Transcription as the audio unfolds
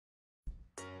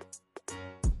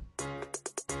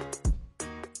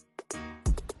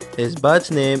His birth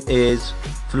name is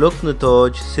Fluke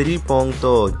Natouch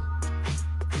Siripongthon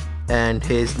and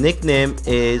his nickname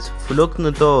is Fluke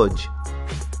Natouch.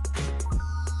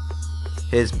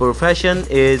 His profession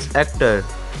is actor.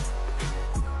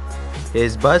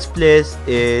 His birthplace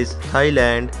is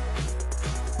Thailand.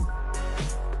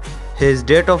 His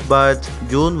date of birth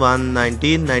June 1,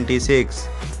 1996.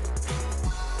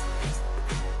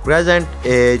 Present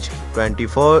age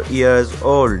 24 years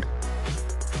old.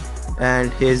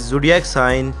 And his zodiac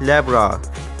sign Libra.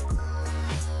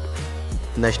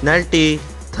 Nationality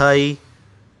Thai.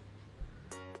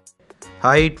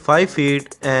 Height 5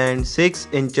 feet and 6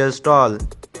 inches tall.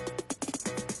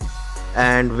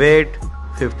 And weight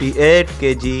 58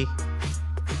 kg.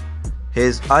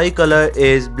 His eye color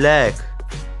is black.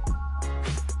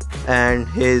 And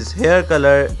his hair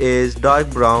color is dark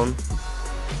brown.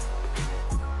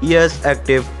 Years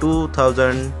active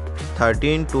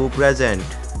 2013 to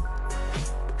present.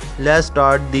 Let's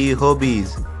start the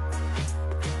hobbies.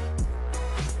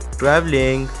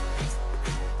 Traveling,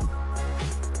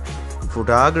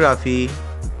 photography,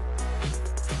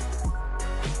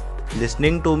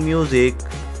 listening to music,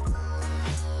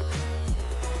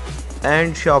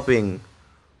 and shopping.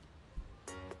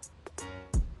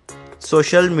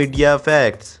 Social media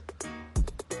facts.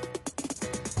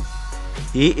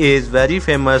 He is very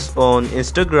famous on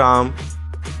Instagram.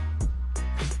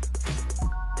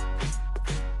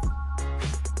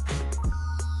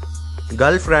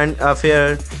 Girlfriend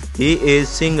affair, he is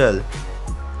single.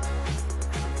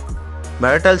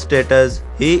 Marital status,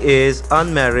 he is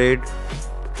unmarried.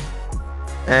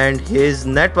 And his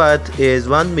net worth is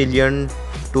 $1 million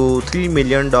to $3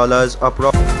 million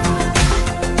approximately.